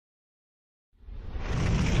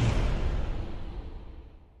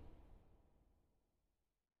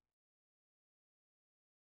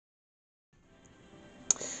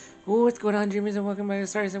Oh, what's going on, dreamers, and welcome back to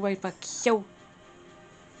Stars and White. Fuck yo.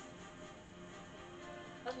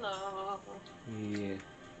 Hello. Yeah,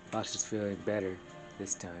 Fox is feeling better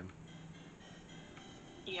this time,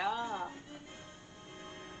 Yeah.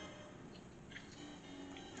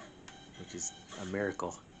 which is a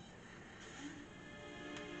miracle.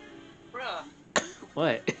 Bruh.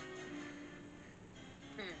 What?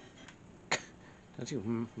 Hmm. Don't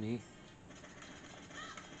you me?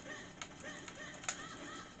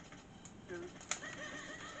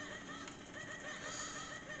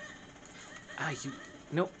 Ah, you.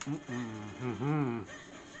 Nope.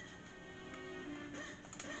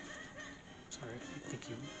 Sorry, thank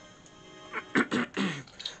you.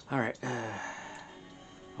 All right.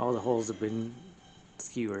 All the holes have been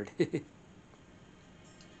skewered.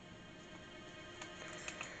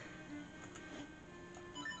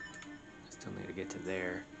 Still need to get to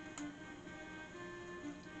there.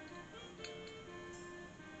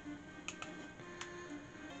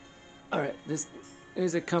 All right.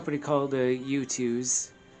 There's a company called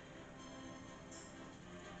U2s,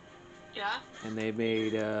 Yeah. and they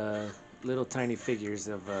made little tiny figures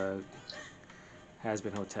of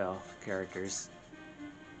Has-Been Hotel characters.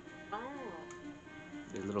 Oh.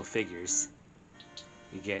 They're little figures.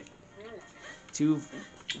 You get Mm. two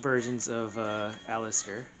versions of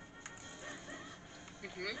Alistair.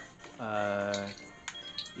 Mhm. Uh,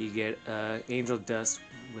 you get Angel Dust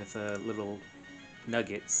with little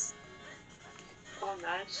nuggets, Oh,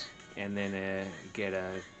 nice. and then you get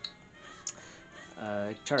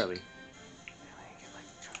Charlie.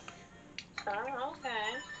 Oh,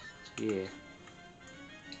 okay. Yeah,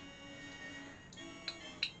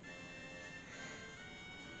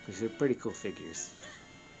 because they're pretty cool figures.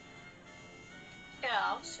 Yeah,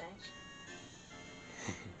 I'll say.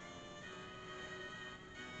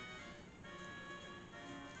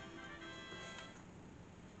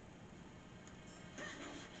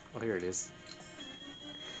 Oh, here it is.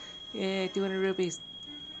 Yeah, 200 rupees.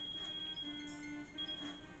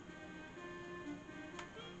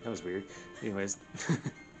 That was weird. Anyways,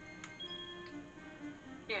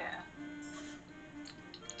 Yeah.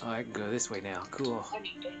 oh, I can go this way now. Cool. I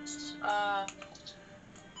need this. I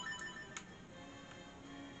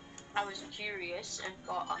was curious and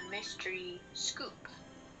got a mystery scoop.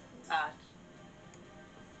 Uh,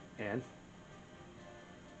 And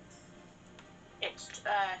it's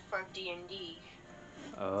for D&D.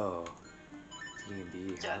 oh,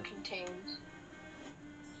 D&D, So huh? it contains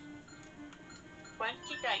 20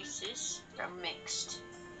 dices from mixed,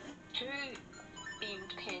 2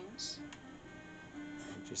 themed pins,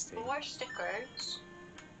 Interesting. 4 stickers.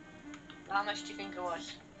 How much do you think it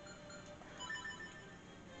was?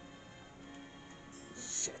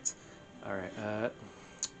 Shit. All right.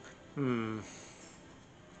 Hmm.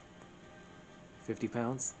 50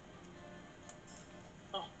 pounds.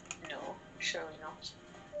 Oh, no, surely not.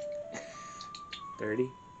 30.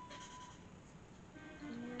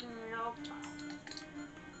 Nope.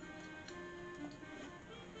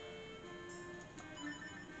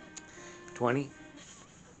 20.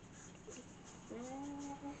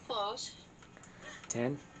 Close.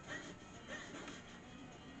 10.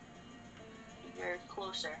 You're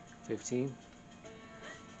closer. 15.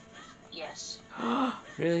 Yes.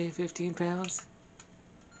 Really? 15 pounds?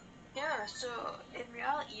 Yeah, so in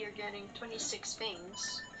reality, you're getting 26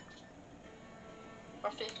 things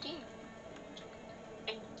for 15.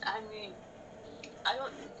 And I mean, I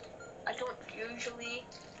don't, I don't usually,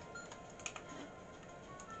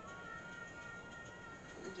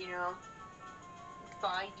 you know,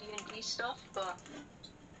 buy D&D stuff, but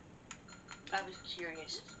I was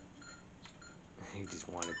curious. He just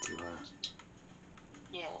wanted to,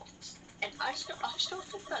 Yes. And I still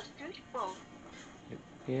think that's beautiful.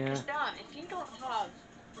 Yeah. Because damn, if you don't have,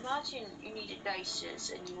 imagine you needed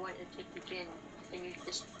dices and you wanted to begin, and you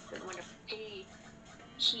just don't want to pay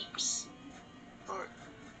heaps for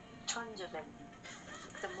tons of them,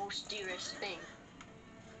 the most dearest thing.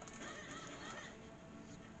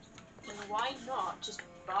 And why not just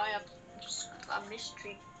buy a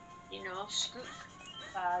mystery, scoop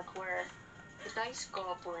bag where the dice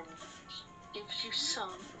goblin gives you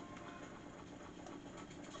some.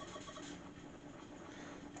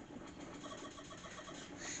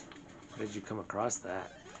 How did you come across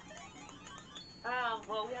that?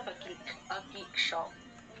 Well, we have a geek shop.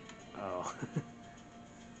 Oh.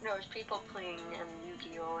 There was people playing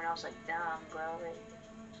Yu-Gi-Oh, and I was like, damn, bro, like,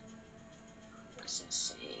 that's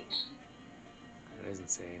insane. That is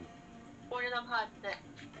insane. One of them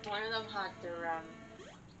had their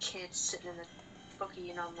kids sitting in the buggy,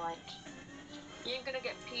 and I'm like, you ain't gonna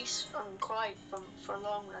get peace and quiet for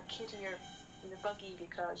long with a kid in your in the buggy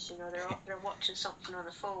because they're watching something on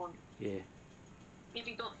the phone. Yeah.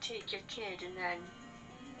 Maybe don't take your kid and then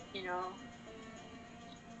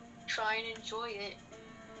try and enjoy it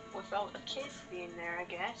without a kid being there. I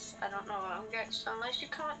guess I don't know. I guess unless you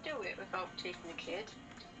can't do it without taking a kid.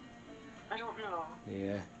 I don't know.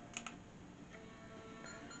 Yeah.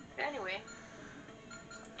 But anyway,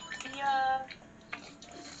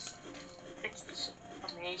 it's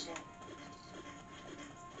amazing.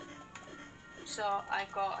 So I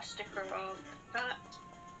got a sticker of that.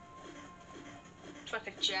 It's like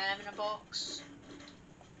a gem in a box.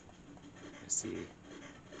 Let's see.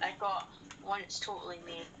 I got one that's totally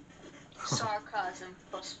me. Sarcasm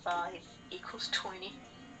plus 5 equals 20.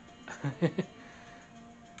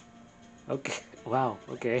 Okay. Wow.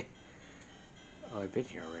 Okay. Oh, I've been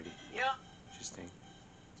here already. Yep. Interesting.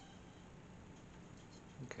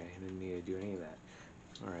 Okay, I didn't need to do any of that.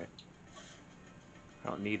 All right. I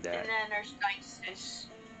don't need that. And then there's dices,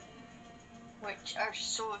 which are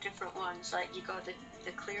so different ones. Like you got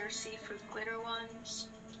the clear see-through glitter ones.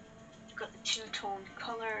 You got the two-toned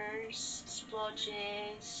colors,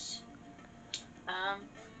 splodges.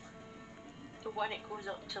 The one it goes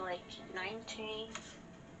up to like 90.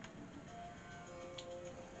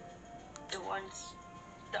 The ones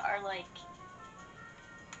that are like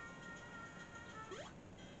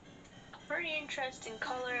pretty interesting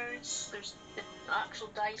colors. There's the actual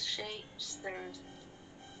dice shapes. There's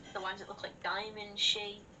the ones that look like diamond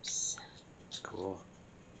shapes. Cool.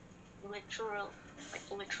 Literal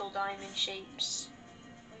diamond shapes.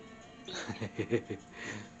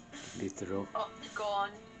 Need to throw. Octagon.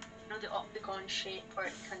 The octagon shape where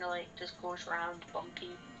it kind of like just goes round,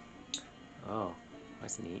 bumpy. Oh,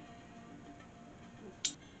 that's neat.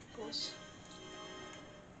 Goes.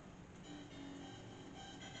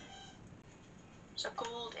 So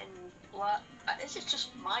gold and black. This is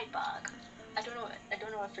just my bag. I don't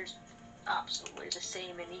know if there's absolutely the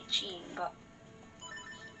same in each team, but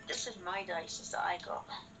this is my dice that I got.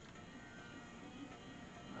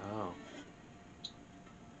 Oh.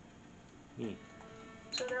 Neat.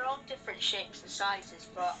 So they're all different shapes and sizes,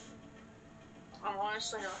 but I'm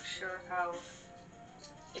honestly not sure how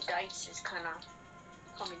the dice is kind of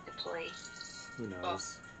come into play. Who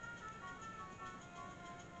knows?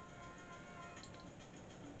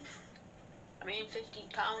 I mean,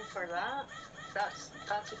 £15 for that. That's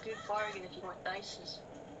a good bargain if you want dices.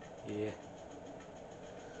 Yeah.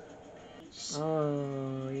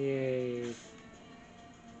 Oh, yay.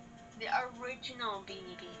 The original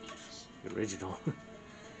Beanie Babies. The original.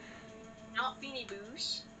 Not Beanie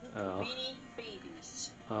Boos. Oh. Beanie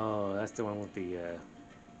Babies. Oh, that's the one with the,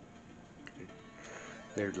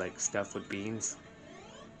 they're like stuffed with beans.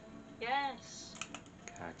 Yes.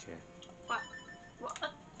 Gotcha. What?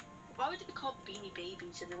 Why would they be called Beanie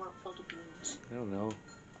Babies if they weren't filled with beans? I don't know.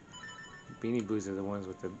 Beanie Boos are the ones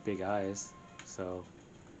with the big eyes, so.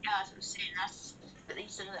 Yeah, as I was saying, but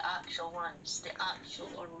these are the actual ones, the actual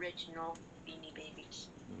original Beanie Babies.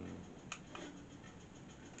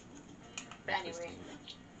 But anyway,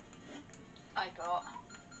 I got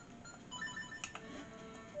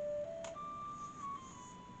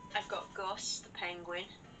Gus the penguin.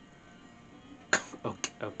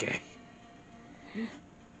 Okay.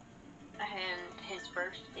 And his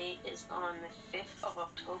birthday is on the 5th of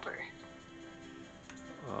October.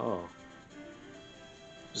 Oh.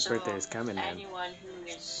 His So birthday is coming then. anyone who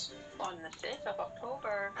is on the 5th of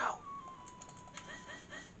October, Ow.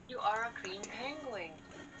 you are a green penguin.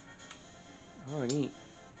 Oh, neat.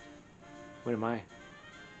 What am I?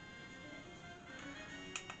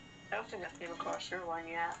 I don't think I've came across your one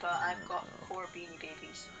yet, but I've got 4 Beanie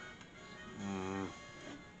Babies.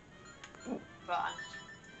 But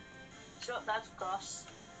so that's Gus,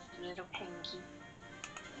 little pinky.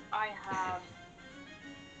 I have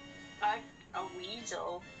a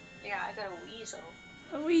weasel. Yeah, I got a weasel.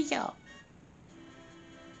 A weasel.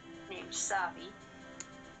 Named Savvy.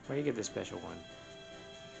 Why do you get the special one?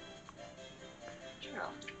 You know.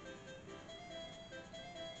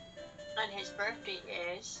 And his birthday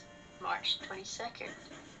is March 22nd.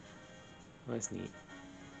 Oh, that's neat.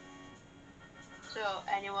 So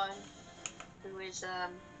anyone who is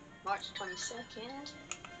March 22nd,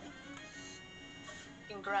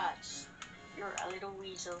 congrats. You're a little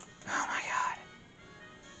weasel. Oh my god.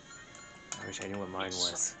 I wish I knew what mine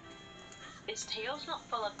was. Its tail's not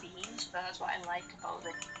full of beans, but that's what I like about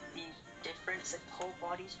the difference. The whole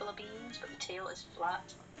body's full of beans, but the tail is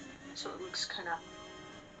flat, so it looks kind of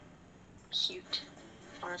cute,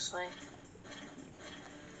 honestly.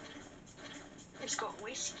 It's got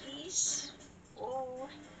whiskies. Oh.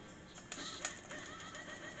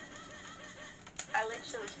 I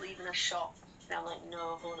literally was leaving a shop I'm like,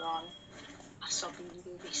 no, hold on. I saw Beanie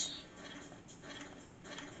Babies.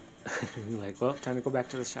 You're like, well, time to go back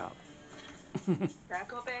to the shop. I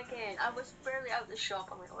go back in. I was barely out the shop.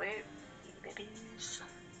 I'm like, wait, Beanie Babies.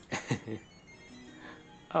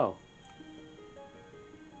 Oh,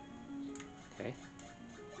 okay.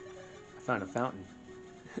 I found a fountain.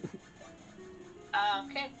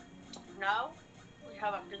 Okay, now we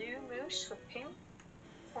have a blue moose with pink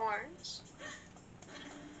horns.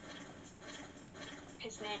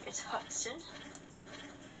 His name is Hudson.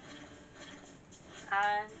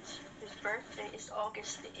 And his birthday is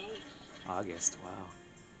August the 8th. August, wow.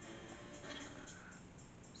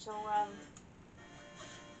 So,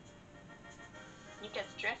 you get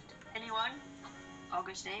the drift. Anyone?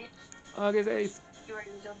 August 8th. August 8th. You're a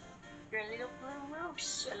little blue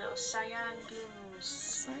moose. A little cyan blue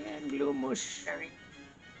moose. Cyan blue mush. Very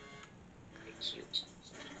cute.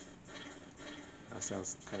 That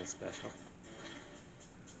sounds kind of special.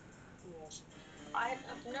 Yes. I've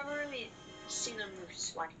never really seen a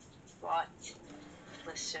moose one, but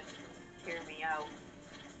listen, hear me out.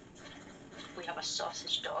 We have a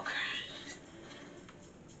sausage dog.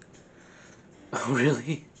 Oh,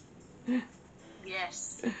 really?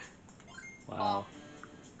 Yes. Wow.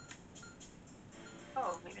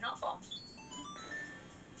 Oh, maybe not bomb.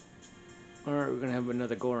 Alright, we're gonna have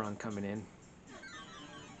another Goron coming in.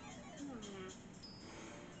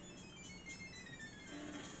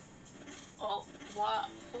 Oh, what?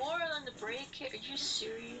 4 on the break here? Are you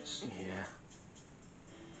serious? Yeah.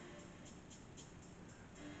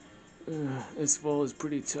 This wall is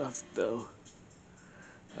pretty tough, though.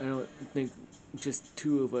 I don't think just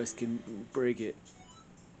 2 of us can break it.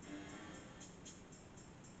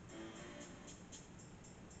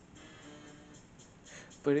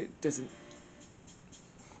 But it doesn't.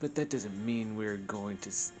 But that doesn't mean we're going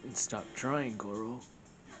to stop trying, Goro.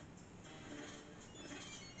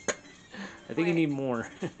 I think you need more.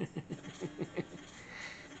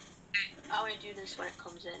 I want to do this when it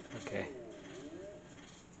comes in. Okay.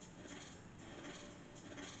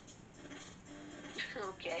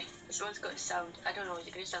 Okay. This one's going to sound, I don't know, is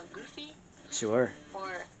it going to sound goofy? Sure.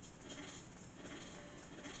 Or...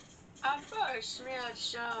 I first smelled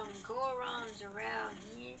some Gorons around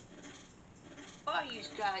here. What are you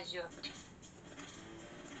guys up to?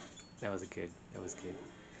 That was good. That was good.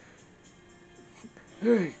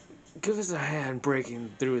 Hey, give us a hand breaking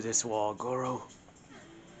through this wall, Goro.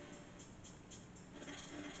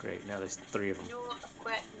 Great, now there's 3 of them.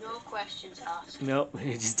 No questions asked. Nope,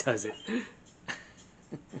 he just does it.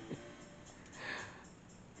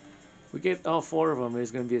 We get all 4 of them, there's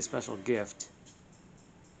going to be a special gift.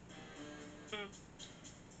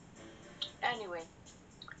 Anyway,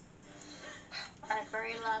 our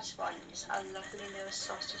very last one is a lovely little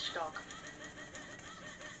sausage dog.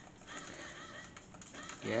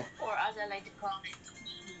 Yeah? Or as I like to call it,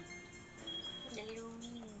 the little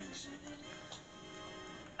weenies.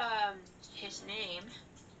 His name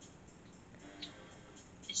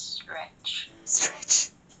is Stretch. Stretch.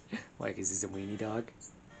 Why, because he's a weenie dog?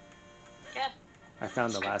 Yeah. I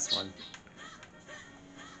found the last one.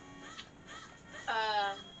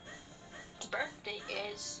 Birthday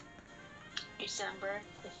is December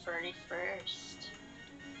the 31st.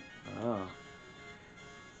 Oh.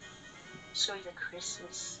 So he's a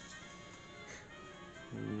Christmas.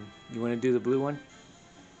 You want to do the blue one?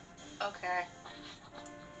 Okay.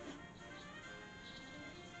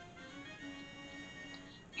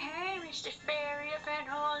 Hey, Mr. Fairy, I've been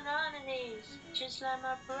holding on to these, just like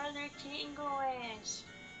my brother Tingle has.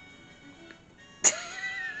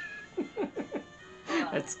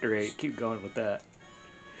 That's great. Keep going with that.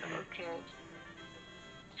 Okay.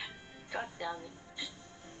 God damn it.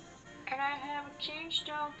 Can I have a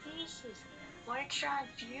tombstone pieces? Want to try and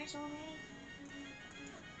fuse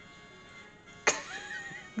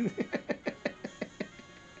with me?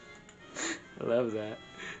 I love that.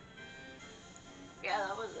 Yeah,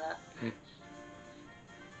 that was that.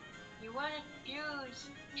 You want to fuse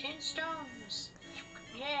 10 stones?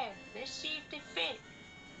 Yeah, let's see if they fit.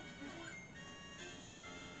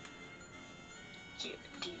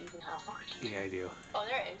 Do you even have one? Yeah, I do. Oh,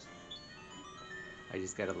 there it is. I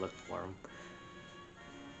just gotta look for them.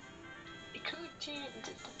 The two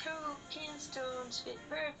tin stones fit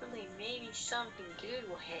perfectly. Maybe something good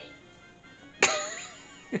will happen.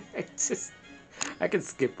 I can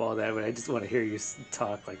skip all that, but I just want to hear you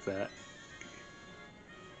talk like that.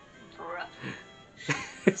 Bruh.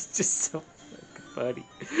 It's just so fucking funny.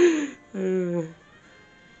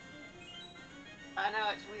 I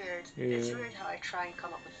know, it's weird. Yeah. It's weird how I try and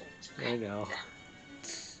come up with things. I know.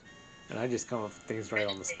 And I just come up with things right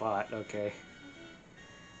on the spot, okay.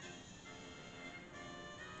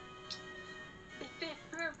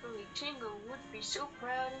 so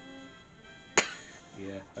proud of me.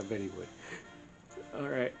 Yeah, I bet he would. All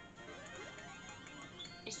right.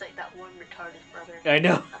 He's like that one retarded brother. I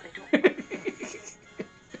know. That I don't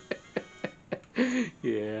like.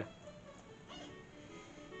 Yeah.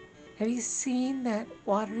 Have you seen that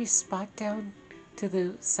watery spot down to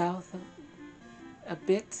the south a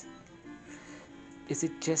bit? Is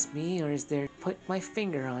it just me, or is there... Put my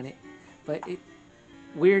finger on it, but it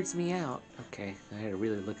weirds me out. Okay, I had to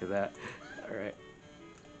really look at that. All right.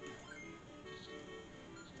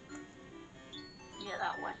 Yeah,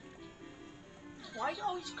 that one. Why is it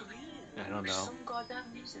always green? I don't For know. some goddamn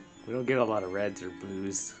reason. We don't get a lot of reds or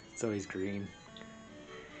blues. It's always green.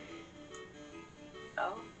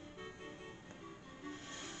 Oh.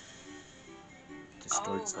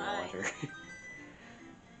 Distorts Oh the my. water.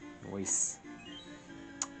 Noise.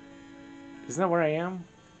 Isn't that where I am?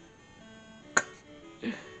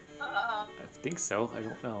 I think so. I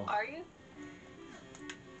don't know. Are you?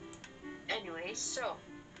 Anyway, so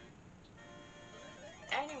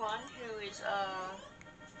anyone who is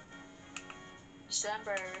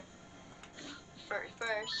December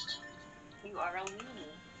 31st, you are a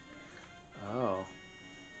weenie. Oh.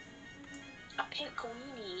 A pink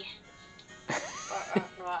weenie.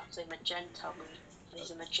 No, actually magenta weenie. It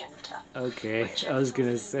is a magenta. Okay, I Magenta was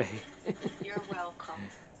gonna weenie. say. You're welcome.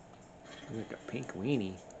 Like a pink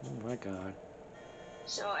weenie. Oh my god.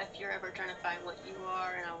 So if you're ever trying to find what you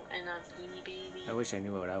are in a beanie baby, I wish I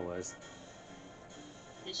knew what I was.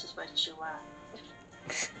 this is what you are.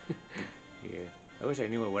 Yeah. I wish I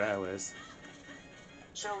knew what I was.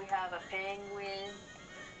 So we have a penguin.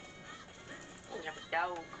 We have a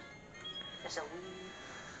dog. There's a weenie.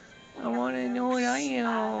 I want to know what I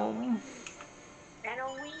am. And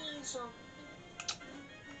a weasel.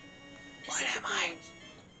 What am I?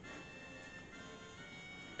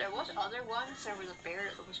 There was other ones. There was a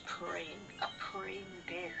bear that was praying. A praying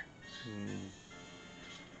bear.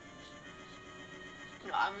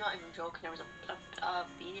 No, I'm not even joking. There was a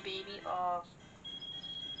beanie baby of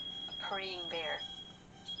a praying bear.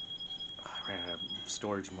 I ran out of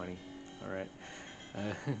storage money. Alright.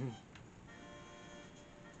 And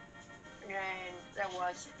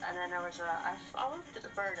then there was I looked at the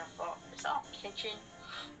bird, I thought, it's all pigeon.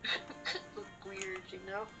 Could look weird, you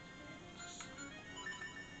know?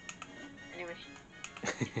 Anyway.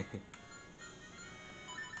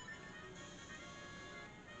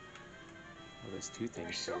 Well, there's two They're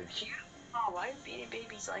things so here. cute. Oh, why are beanie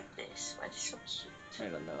babies like this? Why are they so cute?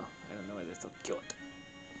 I don't know. I don't know why they're so cute.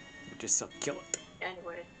 They're just so cute.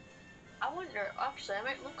 Anyway. I wonder, actually, I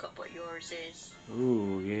might look up what yours is.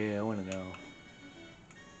 Ooh, yeah, I want to know.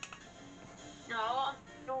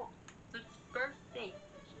 No, the birthday.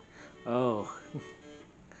 Oh.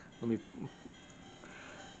 Let me...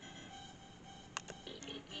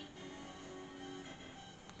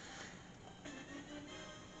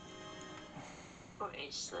 What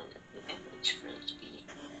is the image for the beanie?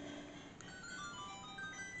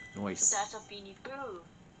 Noise. That's a Beanie Boo.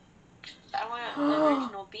 I want the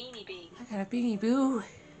original Beanie Baby. I got a Beanie Boo.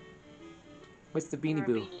 What's the Beanie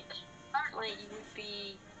Boo? Apparently, you would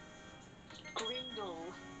be Grindel,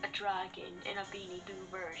 a dragon, in a Beanie Boo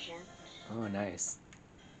version. Oh, nice.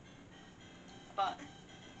 But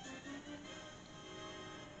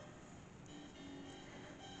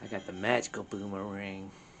I got the magical boomerang.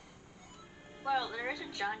 well, there is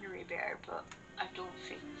a January bear, but I don't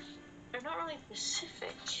think they're not really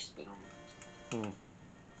specific. You know.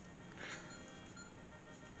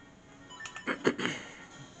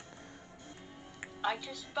 I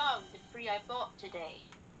just found the free I bought today.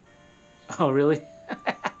 Oh, really?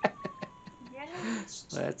 Yes.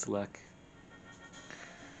 Well, that's luck.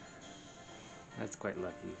 That's quite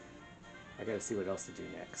lucky. I gotta see what else to do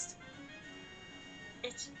next.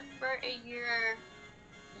 It's for a year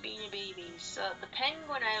Beanie Babies. The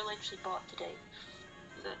penguin I literally bought today.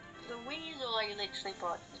 The weasel I literally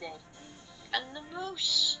bought today. And the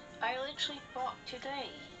moose I literally bought today.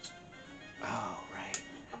 Oh, right.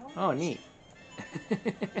 Oh, neat.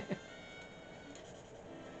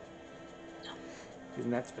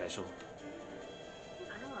 Isn't that special?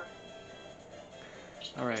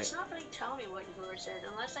 All right. It's not really telling me what yours is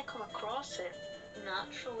unless I come across it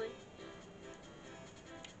naturally.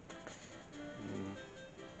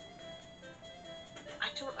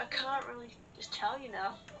 I can't really just tell you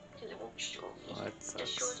now because it won't show me. Oh, that It just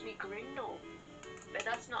sucks. shows me Grindel. But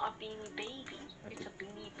that's not a Beanie Baby. It's a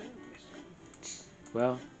Beanie Boo.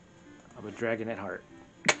 Well, I'm a dragon at heart.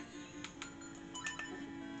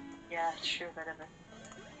 Yeah, sure, whatever.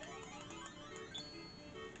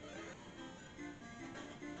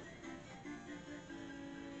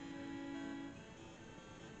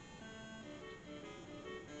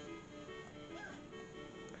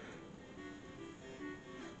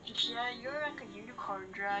 Yeah, you're like a unicorn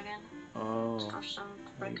dragon. Oh. Or some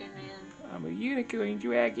freaking man. I'm a unicorn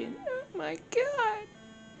dragon. Oh my god.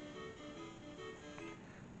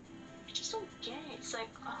 I just don't get it. It's like,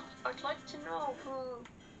 I'd like to know who.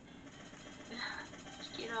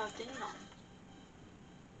 Damn.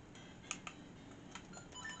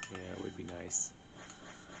 Yeah, it would be nice.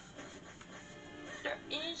 There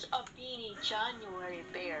is a beanie January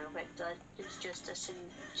bear, but that is just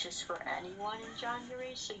just for anyone in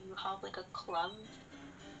January. So you have like a clown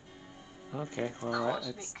Okay, well,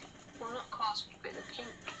 cosmic, well not cosmic, but a pink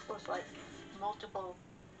with like multiple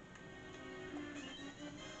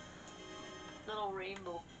little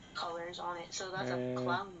rainbow colors on it. So that's a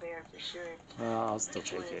clown bear for sure. well, I'll still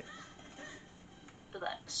take it. So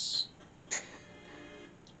that's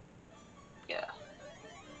yeah.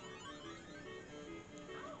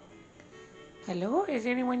 Hello, is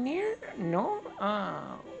anyone near? No?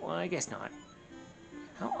 Well, I guess not.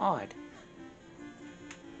 How odd.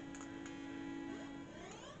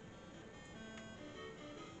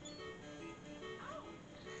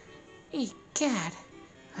 Egad!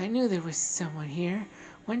 I knew there was someone here.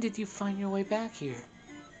 When did you find your way back here?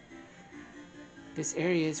 This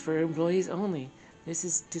area is for employees only. This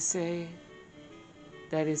is to say...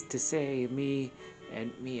 That is to say, me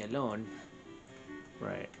and me alone.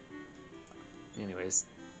 Right. Anyways.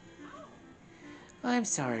 I'm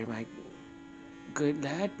sorry, my good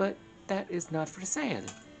lad, but that is not for sale.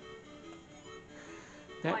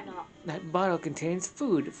 Why not? That bottle contains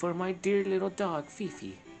food for my dear little dog,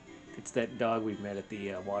 Fifi. It's that dog we met at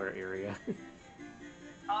the water area.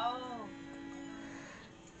 Oh.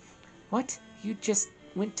 What? You just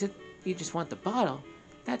want the bottle?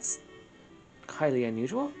 That's highly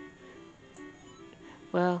unusual.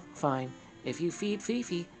 Well, fine. If you feed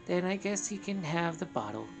Fifi, then I guess he can have the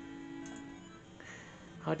bottle.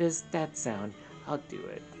 How does that sound? I'll do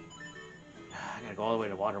it. I gotta go all the way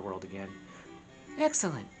to Waterworld again.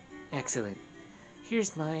 Excellent. Excellent.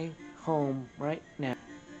 Here's my home right now.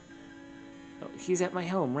 Oh, he's at my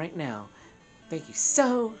home right now. Thank you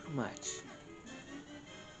so much.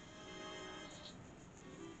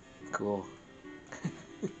 Cool.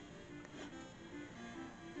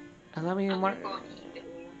 Allow me to mark.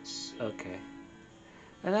 Okay.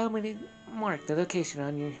 Allow me to mark the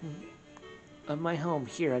location of my home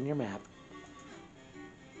here on your map.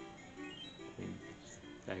 I mean,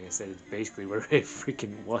 like I said, it's basically where it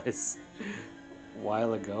freaking was a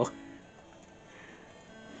while ago.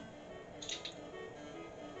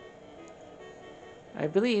 I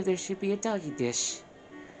believe there should be a doggy dish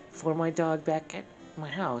for my dog back at my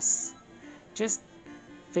house. Just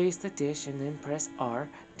face the dish and then press R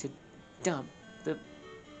to dump the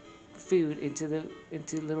food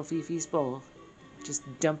into little Fifi's bowl. Just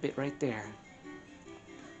dump it right there.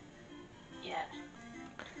 Yeah.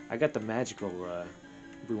 I got the magical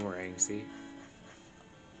boomerang, see?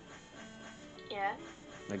 Yeah.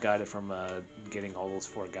 I got it from getting all those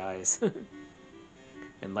 4 guys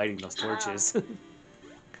and lighting those torches.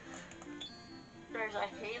 There's a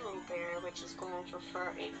halo bear which is going for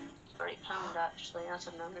 30 pound actually. That's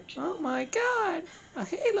another joke. Oh my god! A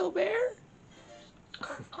halo bear?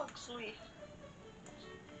 Huxley.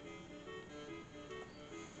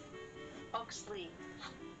 Huxley.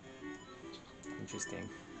 Interesting.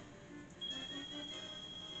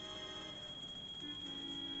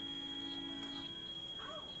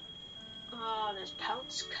 Oh, there's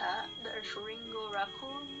Pounce Cat. There's Ringo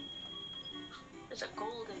Raccoon. There's a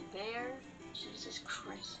golden bear. Jesus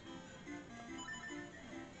Christ.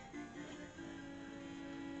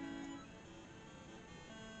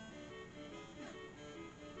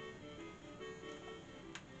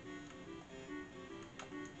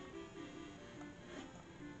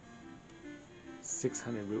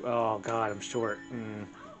 $600. Oh god, I'm short.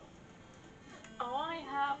 Oh, I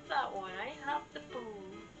have that one. I have the boo.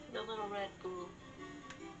 The little red boo.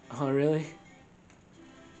 Oh really?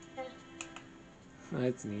 Yeah.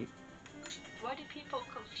 That's neat. Why do people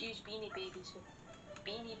confuse Beanie Babies with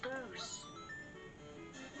Beanie Boos?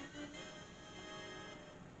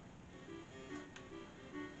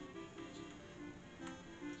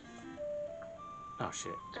 Oh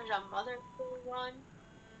shit. There's a mother boo one.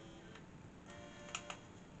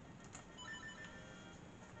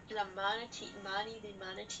 There's a manatee. Manny the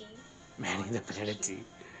manatee. Manny the manatee.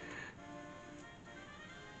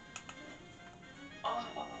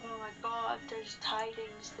 Oh my god, there's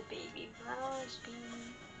Tidings, the baby mouse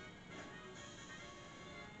beanie.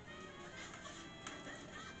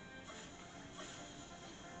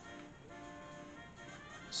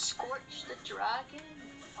 Scorch the dragon?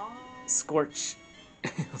 Oh. Scorch.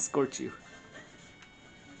 I'll scorch you.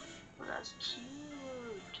 Well, that's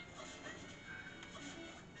cute.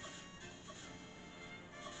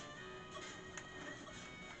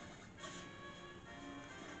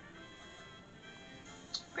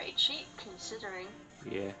 considering.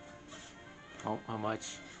 Yeah. How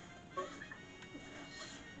much?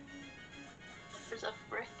 There's a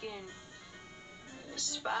frickin'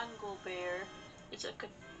 Spangle Bear. It's like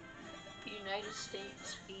a United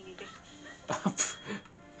States baby.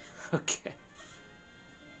 Okay.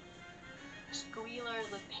 Squealer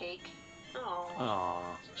the pig. Oh,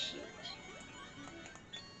 Aw. cute.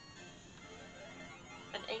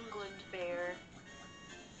 An England bear.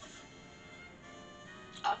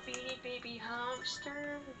 A beanie baby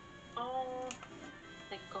hamster. Oh,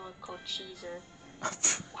 my god, called Cheezer.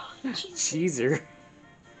 Cheezer. Cheezer?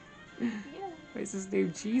 Yeah. Why is his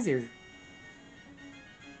name Cheezer?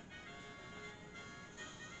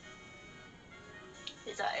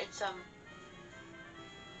 It's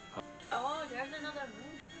Oh, there's another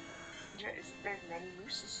moose. There's many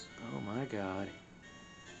mooses. Oh my god.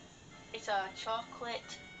 It's a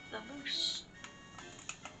chocolate the moose.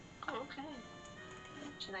 Oh, okay.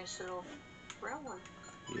 It's a nice little brown one.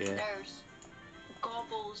 Yeah. There's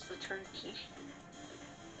Gobbles the turkey.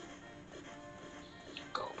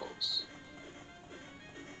 Gobbles.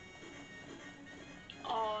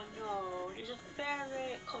 Oh no, there's a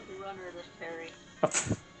ferret called Runner the ferret.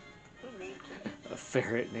 Who named him? A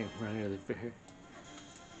ferret named Runner the Ferret.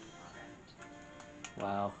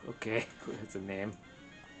 Wow, okay. That's a name.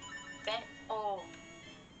 Oh,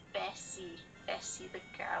 Bessie. Bessie the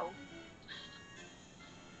cow.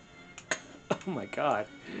 Oh my god.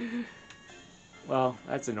 Well,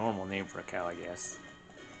 that's a normal name for a cow, I guess.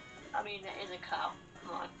 I mean, it is a cow.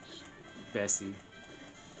 Come on. Bessie.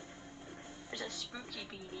 There's a spooky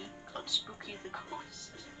beanie called Spooky the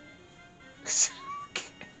Ghost.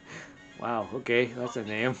 Wow, okay, that's a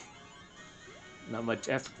name. Not much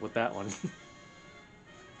effort with that one.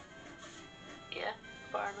 Yeah,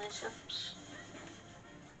 Barley Sips.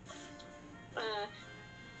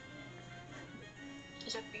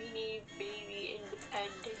 There's a Beanie Baby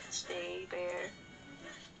Independence Day bear.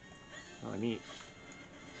 Oh, neat.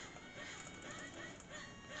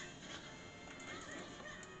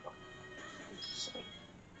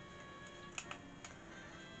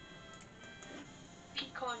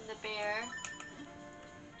 Pecan the bear.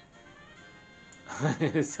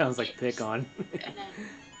 It sounds like pick on. And then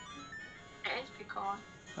it is Pecan.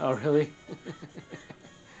 Oh, really?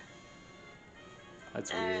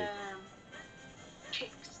 That's weird.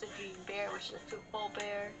 Kicks the green bear, which is a football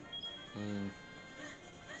bear. Mm.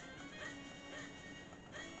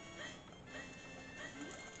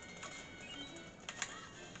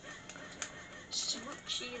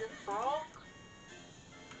 Smoochie the frog.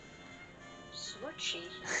 Smoochie.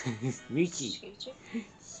 Sneaky. Excuse me.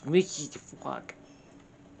 Sneaky the fuck.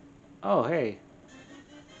 Oh, hey.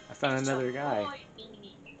 I found It's another a guy. boy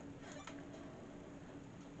beanie.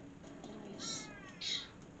 Nice.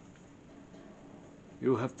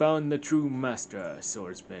 You have found the true master,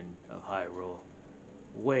 swordsman of Hyrule.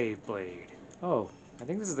 Waveblade. Oh, I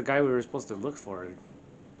think this is the guy we were supposed to look for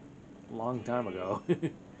a long time ago.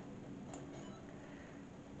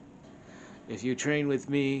 If you train with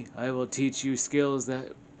me, I will teach you skills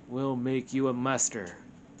that will make you a master.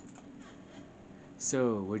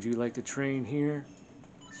 So, would you like to train here?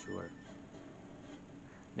 Sure.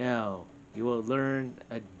 Now, you will learn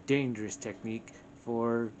a dangerous technique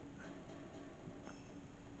for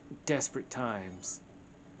desperate times.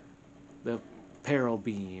 The peril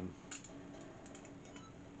beam.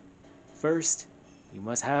 First, you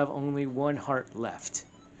must have only one heart left.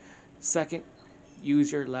 Second,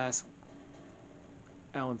 use your last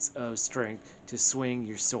ounce of strength to swing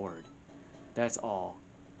your sword. That's all,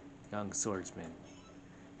 young swordsman.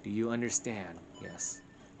 Do you understand? Yes.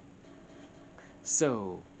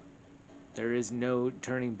 So, there is no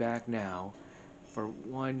turning back now, for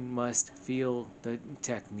one must feel the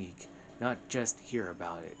technique, not just hear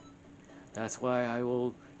about it. That's why I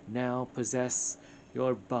will now possess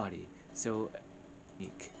your body. So,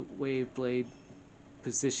 wave blade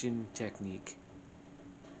position technique.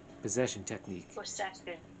 Possession technique.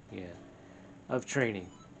 Possession. Yeah. Of training.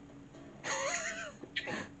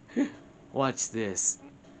 Train. Watch this.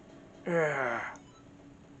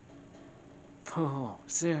 Po,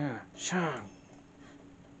 sir, shang.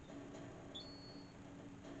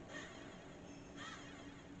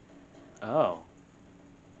 Oh,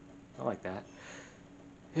 I like that.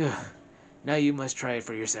 Now you must try it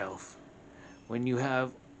for yourself. When you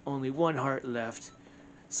have only one heart left,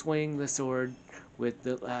 swing the sword with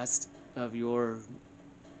the last of your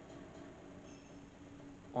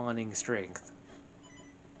wanting strength.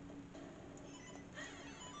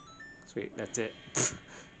 Sweet, that's it.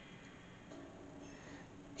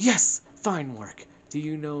 Yes! Fine work. Do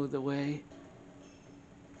you know the way?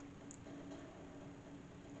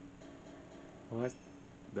 What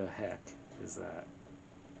the heck is that?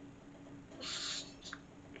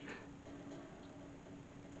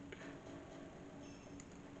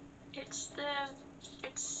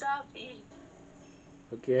 It's Savvy.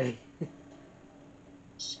 Okay.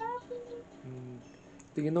 Savvy.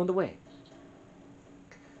 Do you know the way?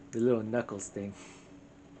 The little knuckles thing.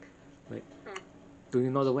 Wait. Do you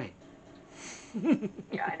know the way?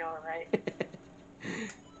 Yeah, I know, right?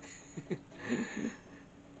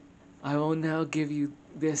 I will now give you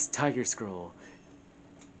this tiger scroll.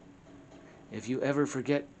 If you ever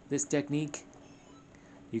forget this technique,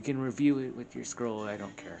 you can review it with your scroll. I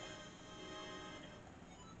don't care.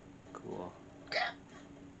 Cool.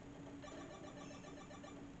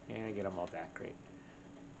 And I get them all back. Great.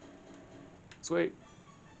 Sweet.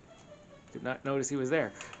 Did not notice he was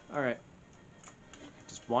there. Alright.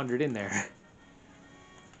 Just wandered in there.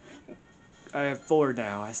 I have 4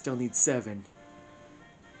 now. I still need 7.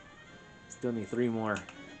 Still need 3 more.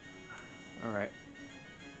 Alright.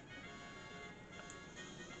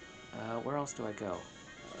 Where else do I go?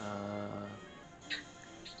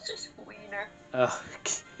 It's just wiener. Oh,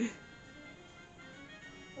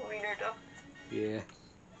 Wiener duck. yeah.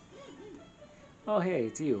 Oh, hey,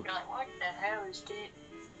 it's you. You're like, what the hell is this?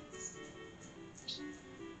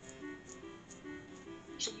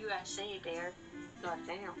 It's a USA bear. God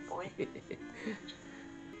damn, boy.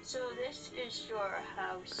 So this is your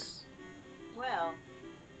house. Well,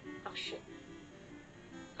 oh shit.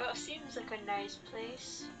 Well, it seems like a nice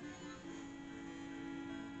place.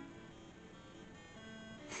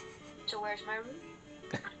 So where's my room?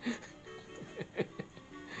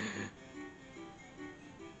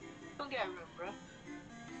 Don't get a room, bro.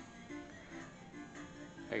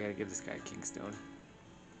 I gotta give this guy a Kingstone.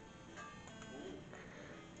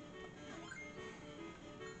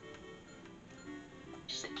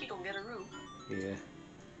 Just like you don't get a room. Yeah.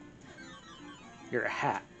 You're a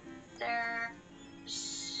hat. There.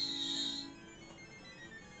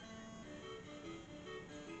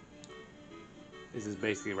 This is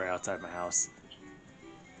basically right outside my house.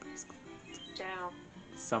 Down.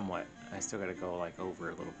 Somewhat. I still gotta go like over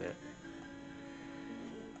a little bit.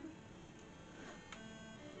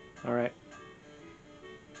 Alright.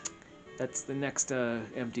 That's the next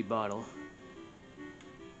empty bottle.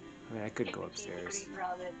 I mean, I could go upstairs.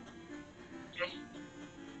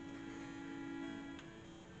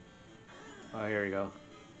 Oh, here we go.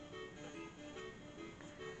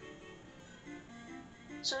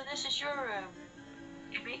 So this is your room.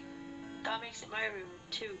 That makes it my room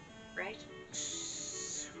too, right?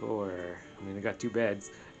 Sure. I mean, I got 2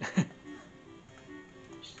 beds.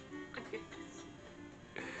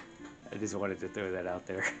 I just wanted to throw that out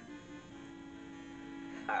there.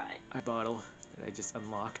 Alright. A bottle that I just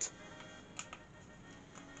unlocked.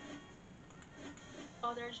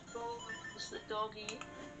 Oh, there's Bones, the doggy.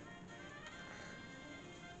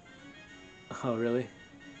 Oh, really?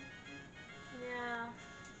 Yeah.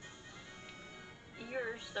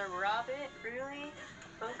 Ears, the rabbit? Really?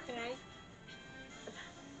 Okay.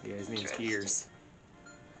 Yeah, his name's Ears.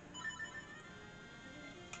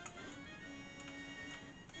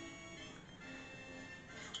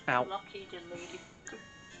 Ow. Lucky the lady.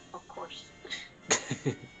 Of course.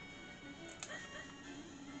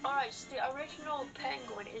 Alright, so the original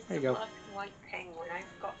penguin is There the you go. black and white penguin.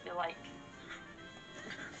 I've got the, like,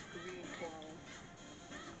 green penguin.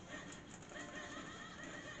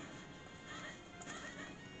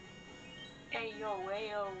 Hey, yo,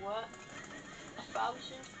 what?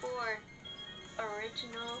 1,000 for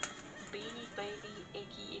original Beanie Baby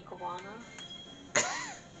Iggy Iguana.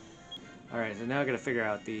 Alright, so now I gotta figure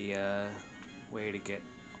out the way to get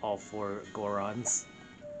all 4 Gorons.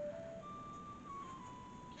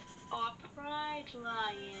 Oh, Pride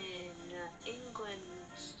Lion.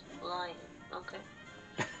 England's lion. Okay.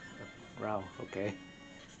 Wow, okay.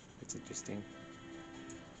 That's interesting.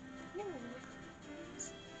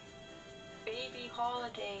 Baby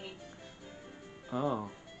Holiday. Oh.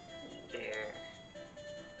 There.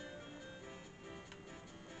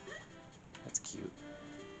 That's cute.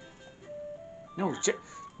 No,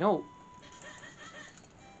 no!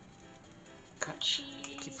 God, I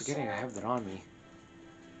keep forgetting I have that on me.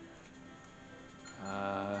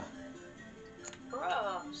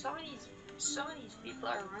 Bruh, some of these people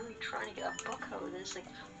are really trying to get a book out of this. Like,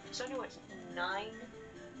 so anyway, it's 9.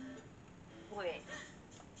 Wait.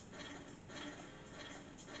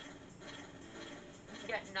 You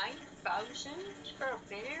got 9,000 for a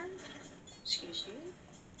bear? Excuse you?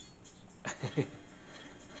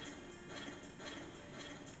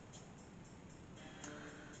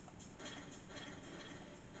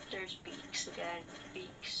 There's Beaks again.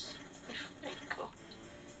 Beaks. My God.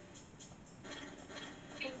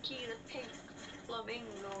 Pinky the pink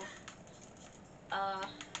flamingo.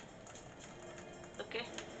 Okay.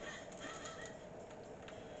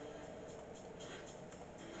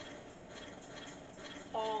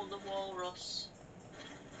 Oh, the walrus.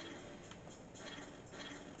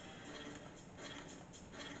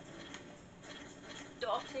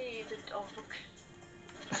 Dottie the dog.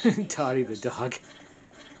 Toddy the dog.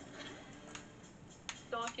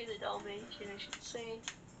 Dottie the Dalmatian, I should say.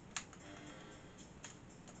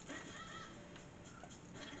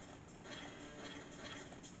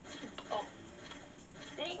 Oh,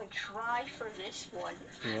 they didn't even try for this one.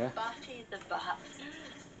 Yeah. Batty the bat.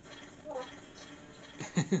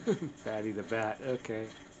 Fatty the bat. Okay.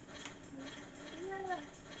 Yeah.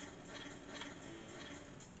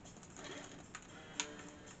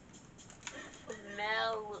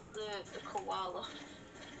 Mel the koala.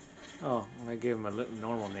 Oh, I gave him a little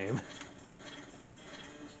normal name.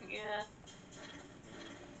 Yeah.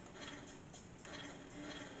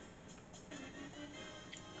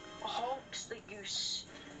 Honks the goose.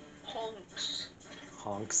 Honks.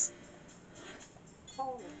 Honks.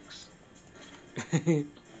 Honks.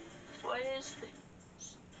 What is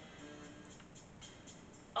this?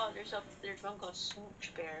 Oh, there's one called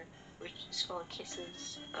Smooch Bear, which is called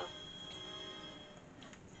Kisses. Oh.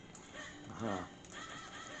 Huh.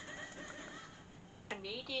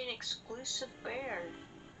 Canadian exclusive bear.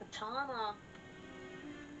 Katana.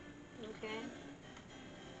 Okay.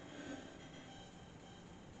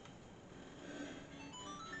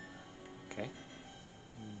 Okay.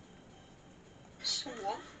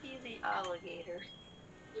 Swampy the alligator.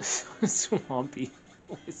 Swampy.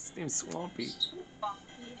 What's his name? Swampy.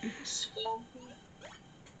 Swampy.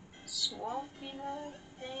 Swampy that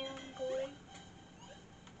damn boy.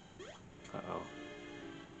 Uh-oh.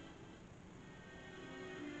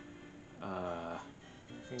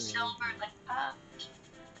 Silver the cat.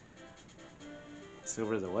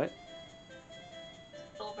 Silver the what?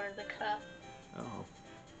 Silver the cat. Oh.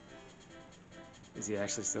 Is he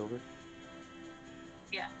actually silver?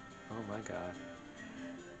 Yeah. Oh my god.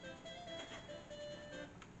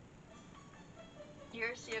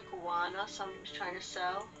 Here's the iguana somebody's trying to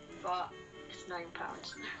sell, but it's £9.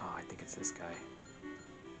 Oh, I think it's this guy.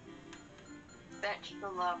 Fetch the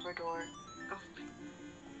Labrador. Oh.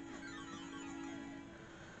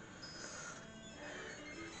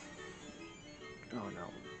 Oh no.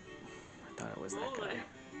 I thought it was that guy.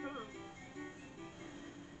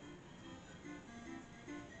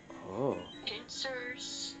 Oh.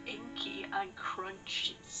 Pincers, inky, and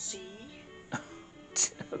crunchy. See? Okay.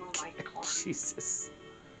 Oh my god. Jesus.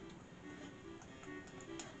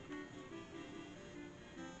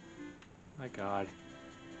 My god.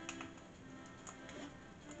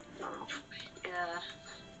 Oh, yeah.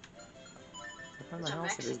 Up on my There's a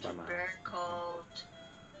house? It is by Mexican my bear house. called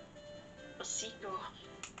Osito.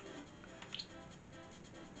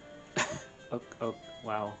 Oh,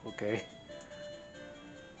 wow. Okay.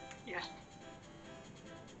 Yeah.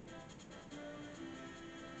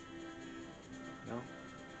 No?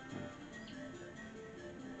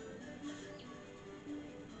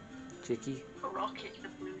 Chicky? Rocket the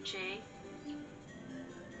blue jay.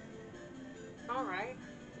 Alright.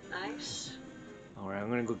 Nice. Alright, I'm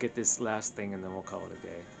gonna go get this last thing and then we'll call it a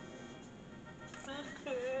day.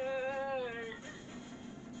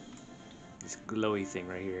 This glowy thing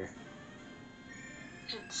right here.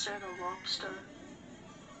 Insert a lobster.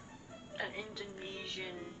 An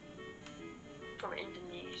Indonesian from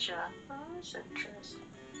Indonesia. Oh, that's interesting.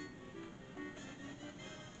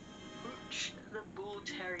 Pooch the bull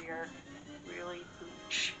terrier. Really,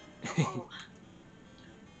 Pooch. Oh,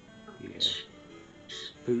 Yeah. Pooch.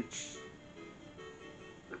 Pooch.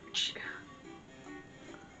 Pooch.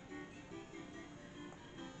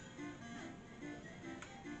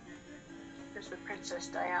 There's the Princess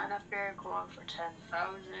Diana bear going for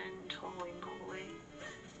 10,000. Holy moly.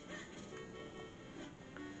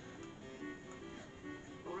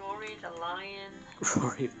 Rory the lion.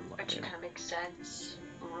 Rory the Actually, lion. kind of makes sense.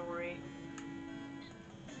 Rory.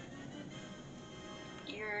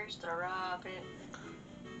 Here's the rabbit.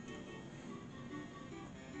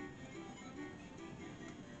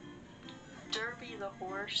 Derby the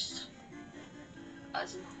horse.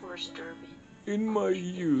 As in horse derby. In my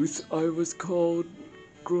youth, I was called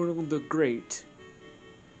Gronal the Great.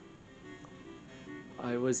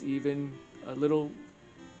 I was even a little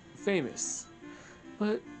famous.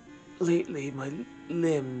 But lately, my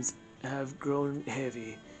limbs have grown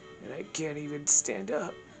heavy, and I can't even stand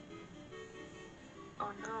up.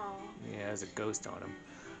 Oh no. Yeah, there's a ghost on him.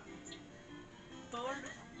 Oh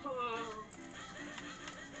no.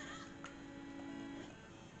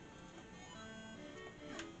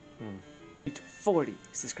 40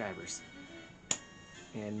 subscribers.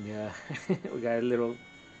 And we got a little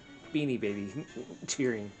beanie baby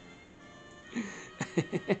cheering.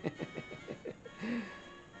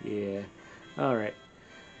 Yeah. Alright.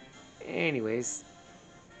 Anyways.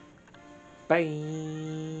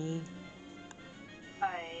 Bye.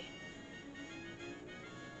 Bye.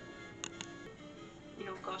 You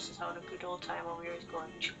know, Gus is having a good old time over here. He's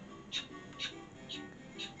going.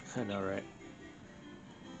 I know, right?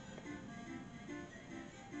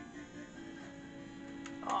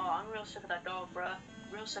 Oh, I'm real sick of that dog, bruh.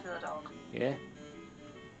 Real sick of that dog. Yeah?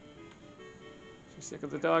 She's sick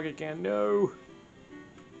of the dog again. No!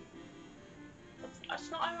 It's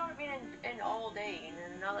not. I've already been in all day, and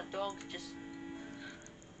then now the dog's just.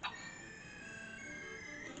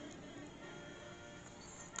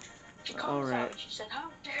 She comes out and she said, "How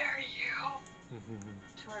dare you!"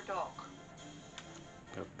 to her dog.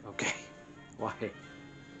 Okay. Why?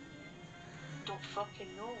 Don't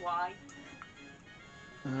fucking know why.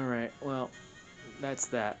 Alright, well, that's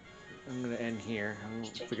that. I'm gonna end here. I'm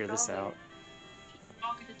gonna figure this out.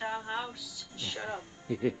 Dog in the damn house. Shut up.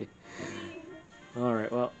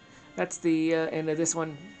 Alright, well, that's the end of this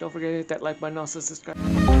one. Don't forget to hit that like button, also subscribe.